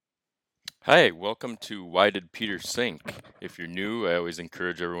Hi, welcome to Why Did Peter Sink? If you're new, I always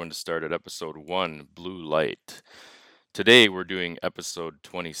encourage everyone to start at episode 1, Blue Light. Today we're doing episode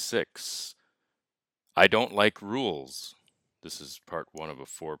 26. I Don't Like Rules. This is part 1 of a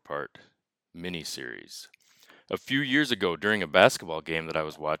 4-part mini-series. A few years ago, during a basketball game that I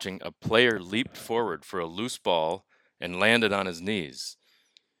was watching, a player leaped forward for a loose ball and landed on his knees.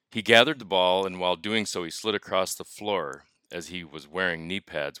 He gathered the ball, and while doing so, he slid across the floor as he was wearing knee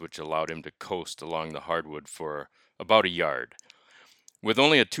pads, which allowed him to coast along the hardwood for about a yard. With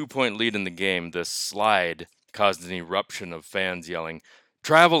only a 2-point lead in the game, this slide caused an eruption of fans yelling,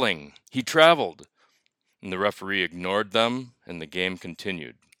 "Traveling! He traveled!" And the referee ignored them, and the game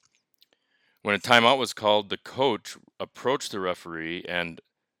continued. When a timeout was called, the coach approached the referee, and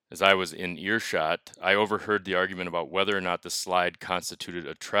as I was in earshot, I overheard the argument about whether or not the slide constituted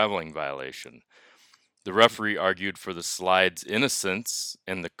a traveling violation. The referee argued for the slide's innocence,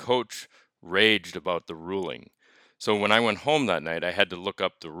 and the coach raged about the ruling. So when I went home that night, I had to look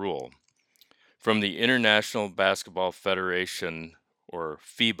up the rule. From the International Basketball Federation, or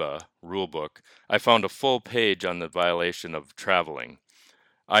FIBA, rulebook, I found a full page on the violation of traveling.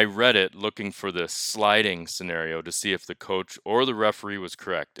 I read it looking for the sliding scenario to see if the coach or the referee was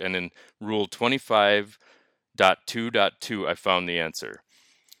correct, and in Rule 25.2.2, I found the answer.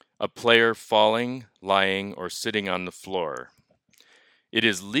 A player falling, lying, or sitting on the floor. It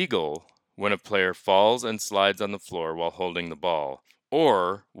is legal when a player falls and slides on the floor while holding the ball,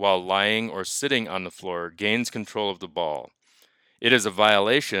 or while lying or sitting on the floor gains control of the ball. It is a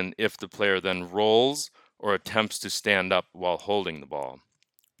violation if the player then rolls or attempts to stand up while holding the ball.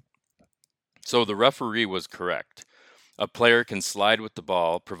 So the referee was correct. A player can slide with the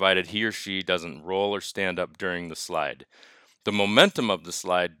ball provided he or she doesn't roll or stand up during the slide. The momentum of the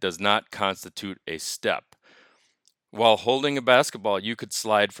slide does not constitute a step. While holding a basketball, you could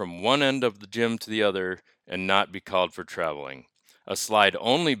slide from one end of the gym to the other and not be called for traveling. A slide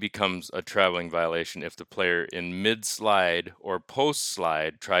only becomes a traveling violation if the player in mid slide or post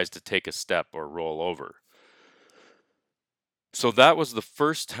slide tries to take a step or roll over. So that was the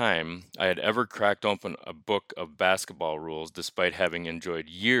first time I had ever cracked open a book of basketball rules despite having enjoyed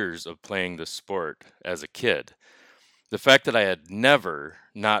years of playing the sport as a kid. The fact that I had never,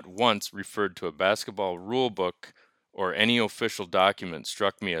 not once, referred to a basketball rule book or any official document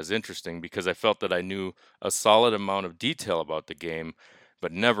struck me as interesting because I felt that I knew a solid amount of detail about the game,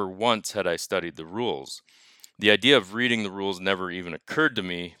 but never once had I studied the rules. The idea of reading the rules never even occurred to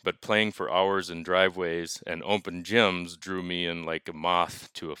me, but playing for hours in driveways and open gyms drew me in like a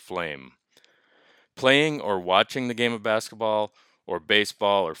moth to a flame. Playing or watching the game of basketball or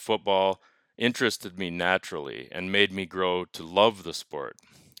baseball or football interested me naturally and made me grow to love the sport.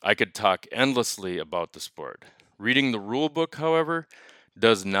 I could talk endlessly about the sport. Reading the rule book, however,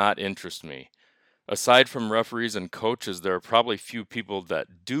 does not interest me. Aside from referees and coaches, there are probably few people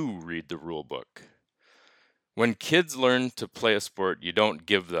that do read the rule book. When kids learn to play a sport, you don't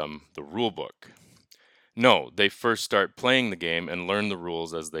give them the rule book. No, they first start playing the game and learn the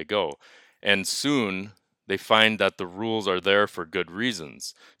rules as they go. And soon they find that the rules are there for good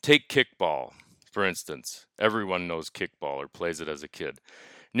reasons. Take kickball, for instance. Everyone knows kickball or plays it as a kid.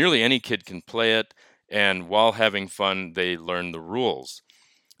 Nearly any kid can play it, and while having fun, they learn the rules.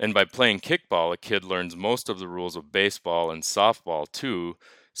 And by playing kickball, a kid learns most of the rules of baseball and softball too,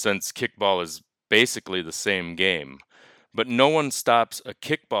 since kickball is basically the same game. But no one stops a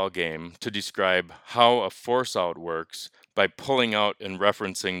kickball game to describe how a force out works by pulling out and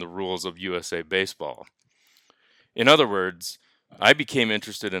referencing the rules of USA Baseball. In other words, I became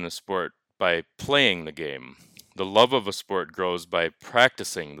interested in a sport by playing the game. The love of a sport grows by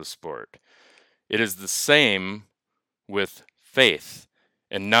practicing the sport. It is the same with faith.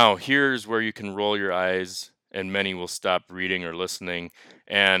 And now here's where you can roll your eyes, and many will stop reading or listening.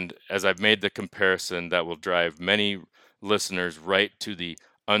 And as I've made the comparison, that will drive many listeners right to the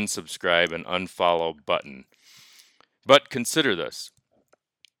unsubscribe and unfollow button. But consider this: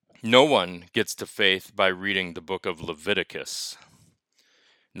 no one gets to faith by reading the book of Leviticus.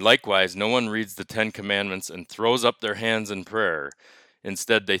 Likewise, no one reads the Ten Commandments and throws up their hands in prayer.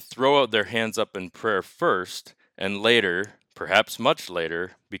 Instead, they throw out their hands up in prayer first, and later, perhaps much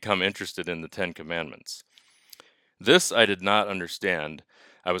later, become interested in the Ten Commandments. This I did not understand.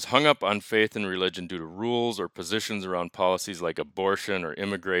 I was hung up on faith and religion due to rules or positions around policies like abortion or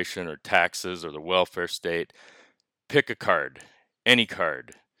immigration or taxes or the welfare state. Pick a card, any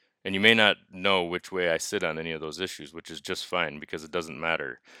card. And you may not know which way I sit on any of those issues, which is just fine because it doesn't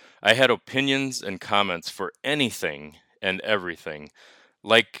matter. I had opinions and comments for anything and everything,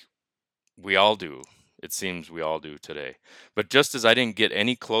 like we all do. It seems we all do today. But just as I didn't get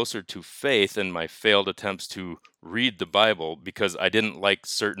any closer to faith in my failed attempts to read the Bible because I didn't like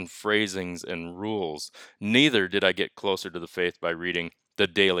certain phrasings and rules, neither did I get closer to the faith by reading the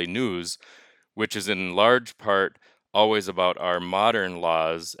daily news, which is in large part always about our modern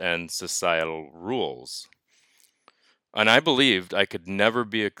laws and societal rules. And I believed I could never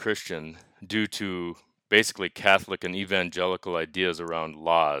be a Christian due to basically Catholic and evangelical ideas around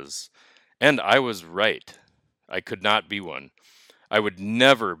laws. And I was right. I could not be one. I would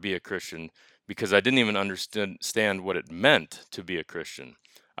never be a Christian because I didn't even understand what it meant to be a Christian.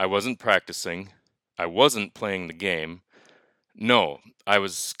 I wasn't practicing. I wasn't playing the game. No, I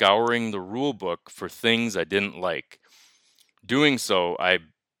was scouring the rule book for things I didn't like. Doing so, I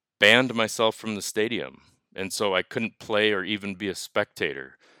banned myself from the stadium, and so I couldn't play or even be a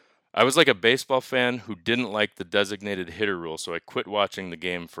spectator. I was like a baseball fan who didn't like the designated hitter rule, so I quit watching the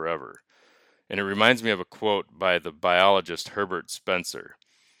game forever. And it reminds me of a quote by the biologist Herbert Spencer.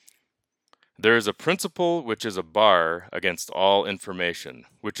 There is a principle which is a bar against all information,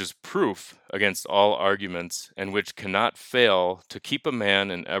 which is proof against all arguments, and which cannot fail to keep a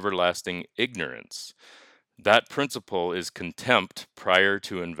man in everlasting ignorance. That principle is contempt prior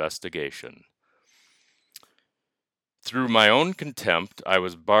to investigation. Through my own contempt, I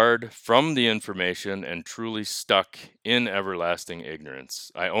was barred from the information and truly stuck in everlasting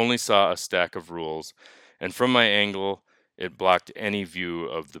ignorance. I only saw a stack of rules, and from my angle, it blocked any view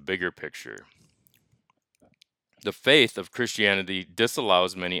of the bigger picture. The faith of Christianity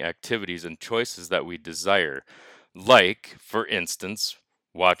disallows many activities and choices that we desire, like, for instance,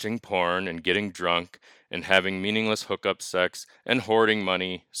 watching porn and getting drunk and having meaningless hookup sex and hoarding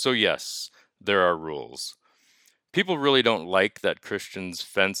money. So, yes, there are rules. People really don't like that Christians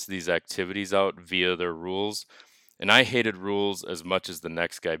fence these activities out via their rules. And I hated rules as much as the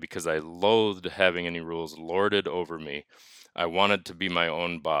next guy because I loathed having any rules lorded over me. I wanted to be my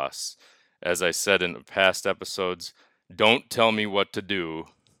own boss. As I said in past episodes, don't tell me what to do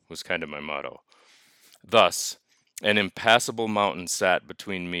was kind of my motto. Thus, an impassable mountain sat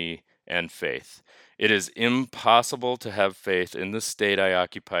between me and faith. It is impossible to have faith in the state I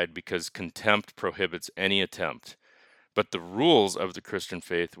occupied because contempt prohibits any attempt. But the rules of the Christian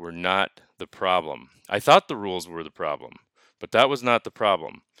faith were not the problem. I thought the rules were the problem, but that was not the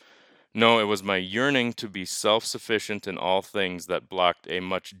problem. No, it was my yearning to be self sufficient in all things that blocked a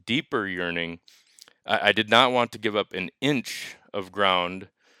much deeper yearning. I did not want to give up an inch of ground,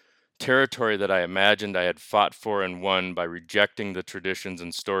 territory that I imagined I had fought for and won by rejecting the traditions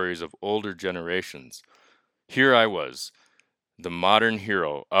and stories of older generations. Here I was, the modern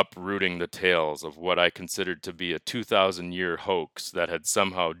hero, uprooting the tales of what I considered to be a 2,000-year hoax that had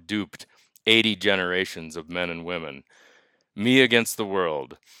somehow duped 80 generations of men and women. Me against the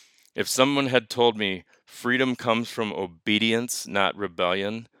world. If someone had told me freedom comes from obedience, not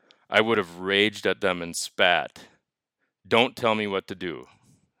rebellion, I would have raged at them and spat. Don't tell me what to do.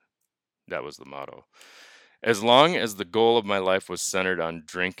 That was the motto. As long as the goal of my life was centered on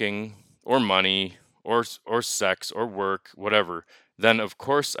drinking or money or sex or work, whatever, then of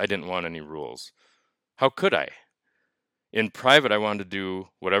course I didn't want any rules. How could I? In private, I wanted to do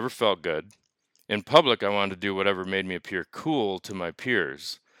whatever felt good. In public, I wanted to do whatever made me appear cool to my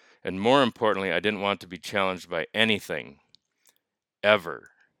peers. And more importantly, I didn't want to be challenged by anything, ever.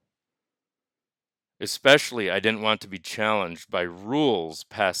 Especially, I didn't want to be challenged by rules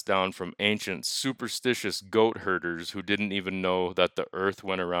passed down from ancient superstitious goat herders who didn't even know that the earth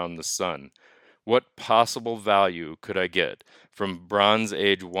went around the sun. What possible value could I get from Bronze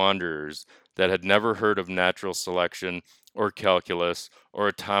Age wanderers that had never heard of natural selection or calculus or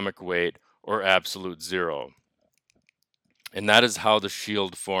atomic weight or absolute zero? And that is how the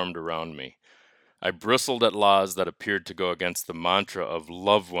shield formed around me. I bristled at laws that appeared to go against the mantra of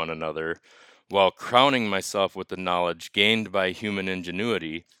love one another, while crowning myself with the knowledge gained by human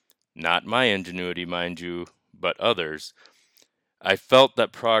ingenuity, not my ingenuity, mind you, but others. I felt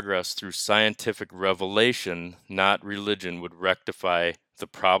that progress through scientific revelation, not religion, would rectify the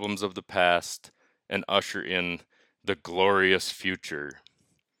problems of the past and usher in the glorious future.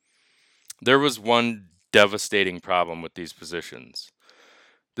 There was one devastating problem with these positions.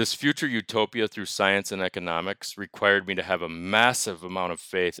 This future utopia through science and economics required me to have a massive amount of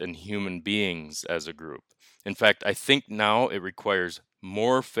faith in human beings as a group. In fact, I think now it requires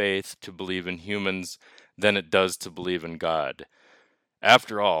more faith to believe in humans than it does to believe in God.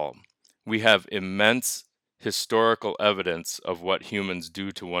 After all, we have immense historical evidence of what humans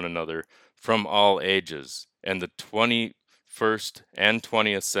do to one another from all ages, and the 21st and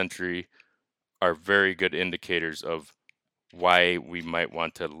 20th century are very good indicators of why we might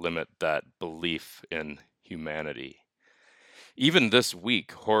want to limit that belief in humanity. Even this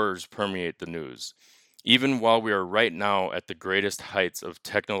week, horrors permeate the news. Even while we are right now at the greatest heights of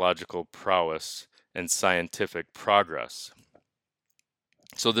technological prowess and scientific progress.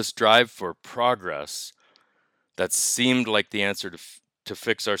 So, this drive for progress that seemed like the answer to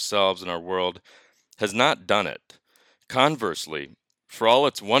fix ourselves and our world has not done it. Conversely, for all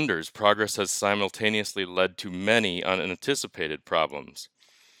its wonders, progress has simultaneously led to many unanticipated problems.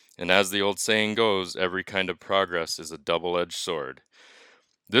 And as the old saying goes, every kind of progress is a double edged sword.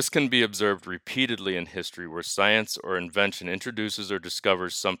 This can be observed repeatedly in history where science or invention introduces or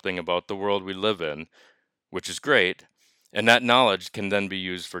discovers something about the world we live in, which is great, and that knowledge can then be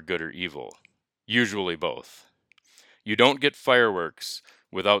used for good or evil. Usually both. You don't get fireworks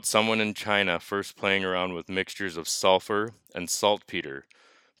without someone in China first playing around with mixtures of sulfur and saltpeter,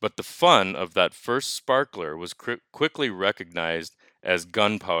 but the fun of that first sparkler was quickly recognized as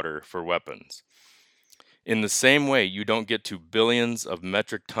gunpowder for weapons. In the same way, you don't get to billions of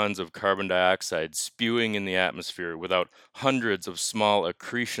metric tons of carbon dioxide spewing in the atmosphere without hundreds of small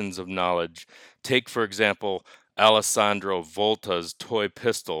accretions of knowledge. Take, for example, Alessandro Volta's toy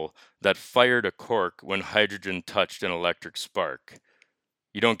pistol that fired a cork when hydrogen touched an electric spark.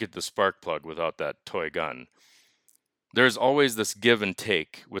 You don't get the spark plug without that toy gun. There's always this give and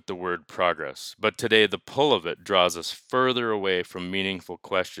take with the word progress, but today the pull of it draws us further away from meaningful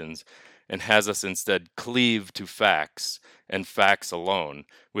questions and has us instead cleave to facts and facts alone,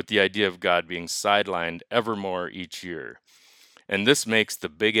 with the idea of God being sidelined ever more each year. And this makes the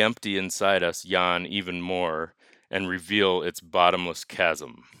big empty inside us yawn even more and reveal its bottomless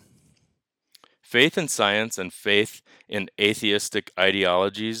chasm. Faith in science and faith in atheistic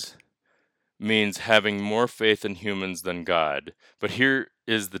ideologies means having more faith in humans than God. But here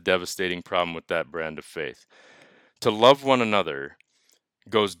is the devastating problem with that brand of faith. To love one another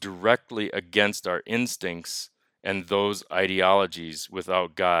goes directly against our instincts, and those ideologies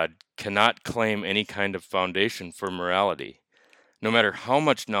without God cannot claim any kind of foundation for morality. No matter how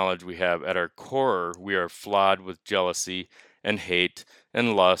much knowledge we have, at our core, we are flawed with jealousy and hate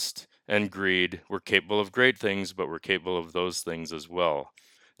and lust and greed. We're capable of great things, but we're capable of those things as well.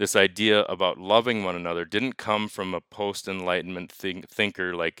 This idea about loving one another didn't come from a post Enlightenment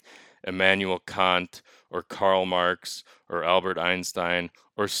thinker like Immanuel Kant or Karl Marx or Albert Einstein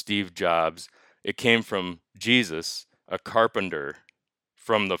or Steve Jobs. It came from Jesus, a carpenter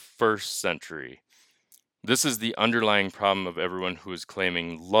from the first century. This is the underlying problem of everyone who is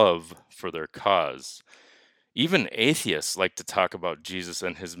claiming love for their cause. Even atheists like to talk about Jesus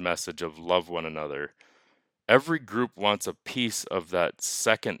and his message of love one another. Every group wants a piece of that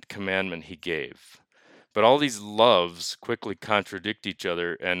second commandment he gave. But all these loves quickly contradict each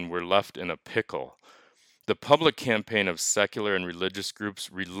other, and we're left in a pickle. The public campaign of secular and religious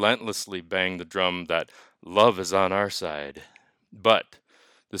groups relentlessly bang the drum that love is on our side. But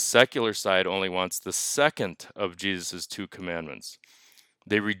the secular side only wants the second of Jesus' two commandments.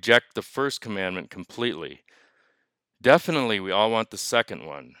 They reject the first commandment completely. Definitely, we all want the second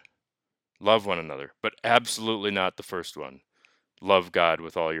one, love one another, but absolutely not the first one. Love God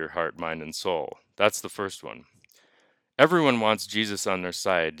with all your heart, mind, and soul. That's the first one. Everyone wants Jesus on their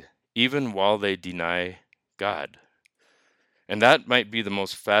side, even while they deny God. And that might be the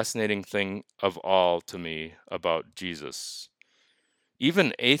most fascinating thing of all to me about Jesus.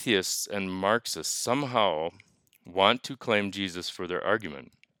 Even atheists and Marxists somehow want to claim Jesus for their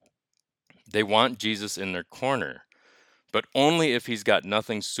argument. They want Jesus in their corner, but only if he's got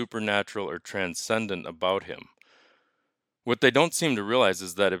nothing supernatural or transcendent about him. What they don't seem to realize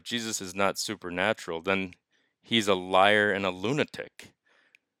is that if Jesus is not supernatural, then he's a liar and a lunatic,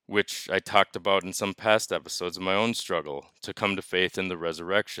 which I talked about in some past episodes of my own struggle to come to faith in the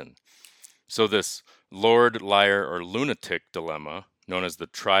resurrection. So, this Lord, liar, or lunatic dilemma, known as the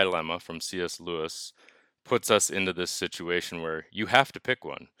trilemma from C.S. Lewis, puts us into this situation where you have to pick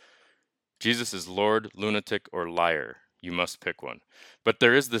one. Jesus is Lord, lunatic, or liar. You must pick one. But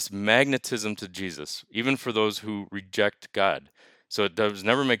there is this magnetism to Jesus, even for those who reject God. So it does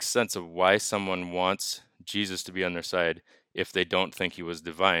never make sense of why someone wants Jesus to be on their side if they don't think he was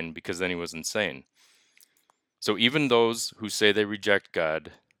divine, because then he was insane. So even those who say they reject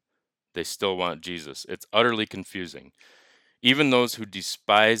God, they still want Jesus. It's utterly confusing. Even those who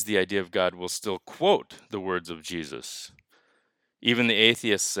despise the idea of God will still quote the words of Jesus. Even the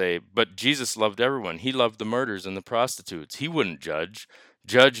atheists say, but Jesus loved everyone. He loved the murderers and the prostitutes. He wouldn't judge.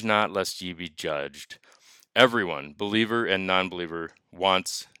 Judge not, lest ye be judged. Everyone, believer and non believer,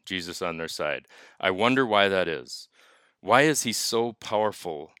 wants Jesus on their side. I wonder why that is. Why is he so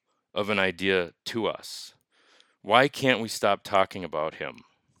powerful of an idea to us? Why can't we stop talking about him?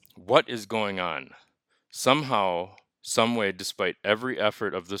 What is going on? Somehow, some way, despite every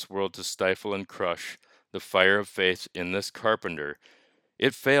effort of this world to stifle and crush the fire of faith in this carpenter,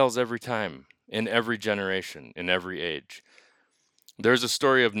 it fails every time, in every generation, in every age. There's a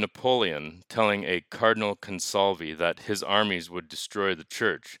story of Napoleon telling a Cardinal Consalvi that his armies would destroy the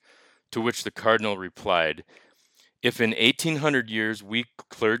church, to which the cardinal replied, "If in 1800 years we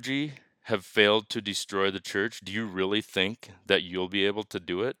clergy have failed to destroy the church, do you really think that you'll be able to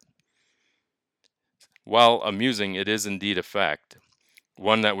do it?" While amusing, it is indeed a fact,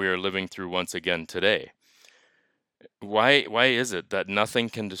 one that we are living through once again today. Why is it that nothing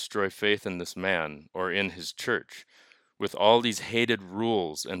can destroy faith in this man or in his church, with all these hated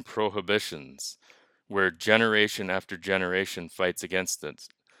rules and prohibitions, where generation after generation fights against it?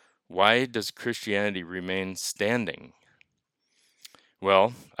 Why does Christianity remain standing?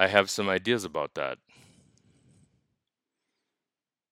 Well, I have some ideas about that.